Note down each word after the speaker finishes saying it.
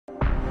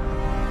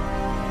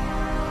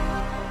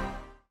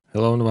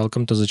Hello and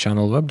welcome to the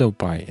channel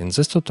WebDevPy. In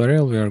this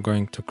tutorial we are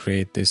going to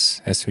create this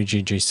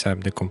SVG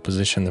GSAP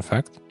decomposition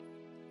effect.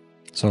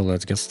 So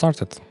let's get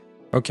started.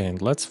 Okay,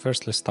 and let's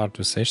firstly start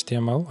with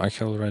HTML. I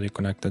have already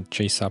connected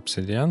GSAP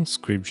CDN,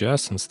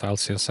 script.js and style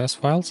CSS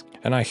files,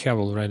 and I have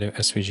already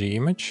SVG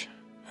image,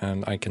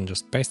 and I can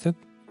just paste it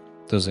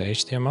to the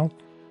HTML.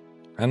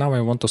 And now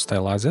I want to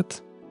stylize it.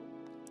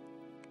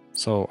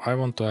 So I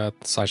want to add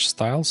such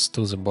styles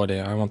to the body.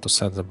 I want to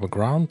set the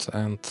background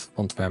and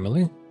font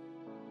family.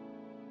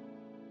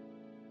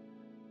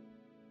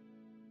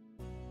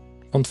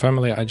 Font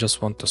family, I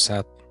just want to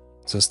set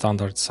the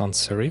standard sans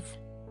serif.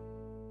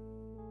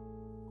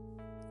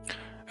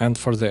 And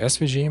for the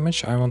SVG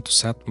image, I want to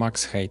set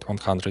max height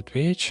 100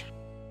 VH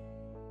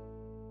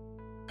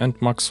and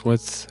max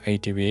width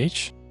 80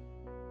 VH.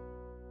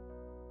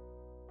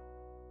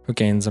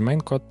 Okay, and the main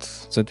code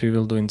that we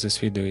will do in this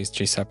video is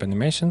GSAP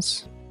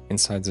animations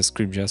inside the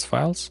script.js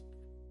files.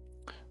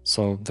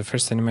 So the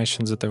first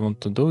animation that I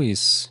want to do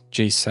is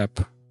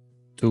GSAP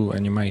 2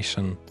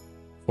 animation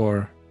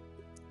for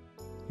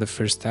the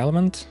first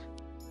element,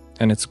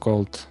 and it's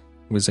called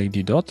with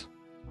ID dot.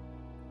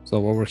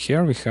 So over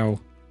here we have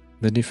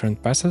the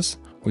different passes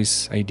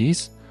with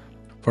IDs.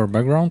 For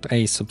background,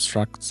 a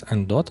subtracts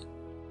and dot.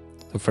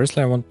 So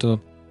firstly I want to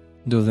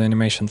do the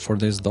animation for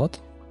this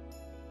dot.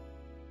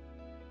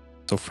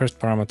 So first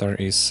parameter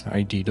is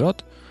ID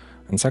dot,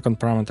 and second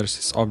parameter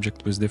is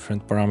object with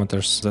different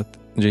parameters that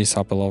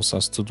GSAP allows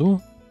us to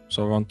do.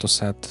 So I want to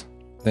set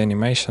the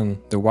animation,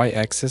 the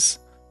y-axis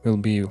will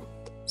be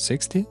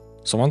 60.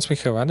 So once we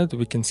have added,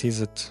 we can see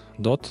that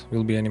dot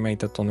will be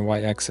animated on the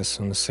y-axis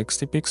on the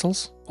 60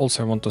 pixels.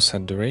 Also I want to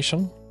set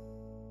duration,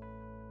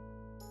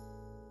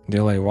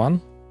 delay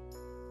 1.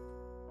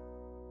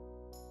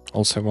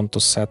 Also I want to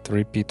set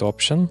repeat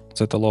option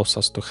that allows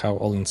us to have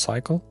all in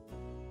cycle.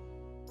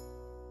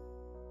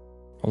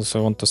 Also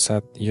I want to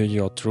set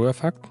yo-yo true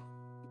effect.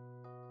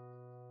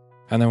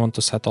 And I want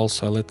to set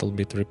also a little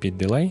bit repeat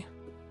delay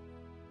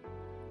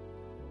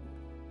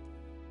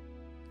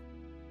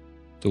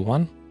to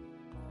 1.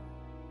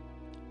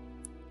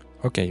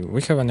 Okay,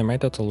 we have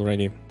animated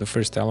already the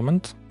first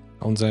element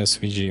on the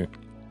SVG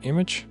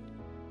image.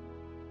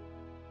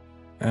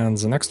 And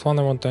the next one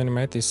I want to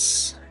animate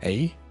is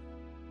A.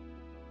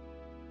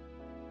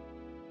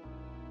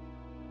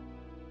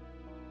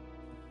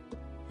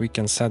 We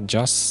can set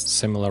just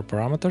similar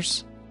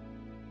parameters.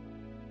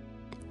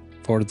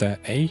 For the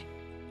A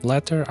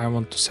letter, I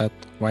want to set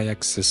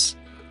y-axis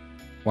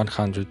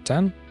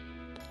 110,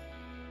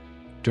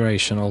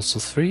 duration also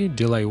 3,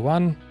 delay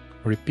 1,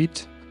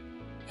 repeat,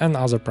 and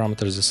other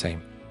parameters the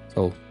same.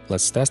 So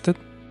let's test it.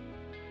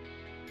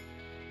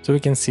 So we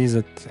can see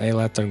that A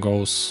letter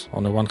goes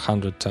on a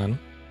 110.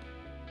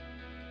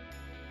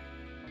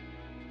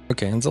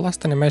 Okay, and the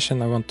last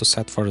animation I want to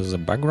set for the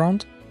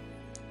background.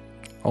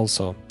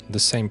 Also the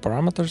same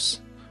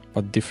parameters,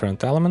 but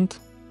different element.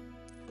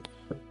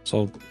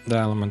 So the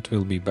element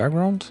will be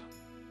background,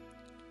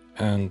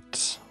 and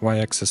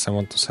y-axis I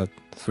want to set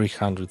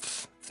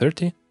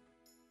 330,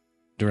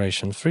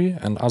 duration 3,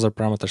 and other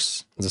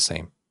parameters the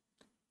same.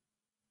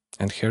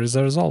 And here is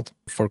the result.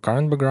 For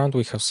current background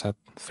we have set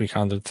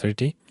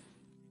 330,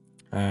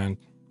 and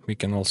we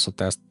can also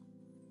test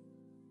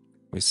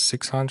with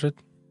 600.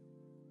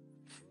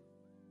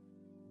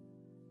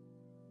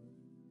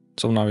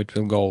 So now it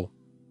will go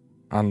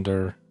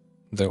under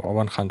the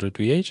 100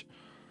 VH.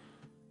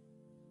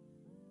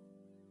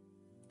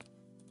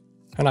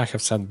 And I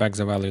have set back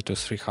the value to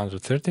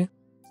 330.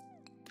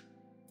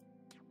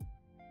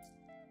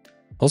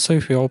 Also,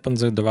 if we open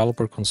the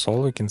developer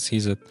console, we can see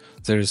that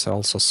there is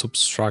also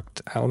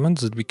subtract element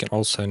that we can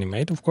also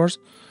animate, of course.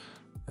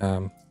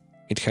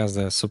 It has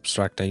the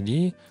subtract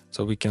ID,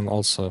 so we can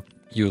also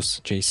use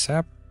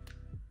GSAP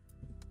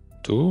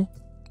to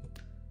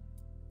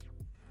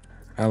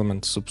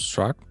element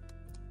subtract.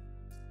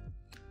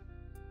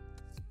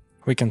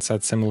 We can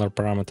set similar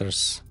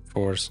parameters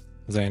for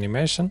the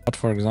animation, but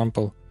for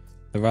example,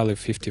 the value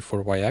 50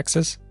 for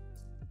y-axis,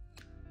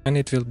 and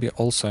it will be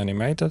also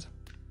animated.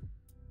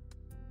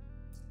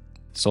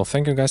 So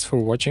thank you guys for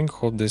watching,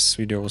 hope this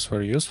video was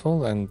very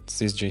useful and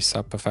this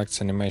GSAP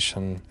effects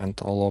animation and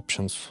all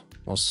options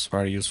was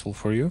very useful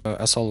for you.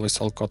 As always,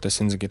 all code is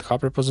in the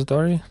GitHub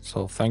repository,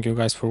 so thank you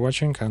guys for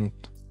watching and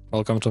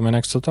welcome to my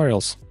next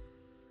tutorials.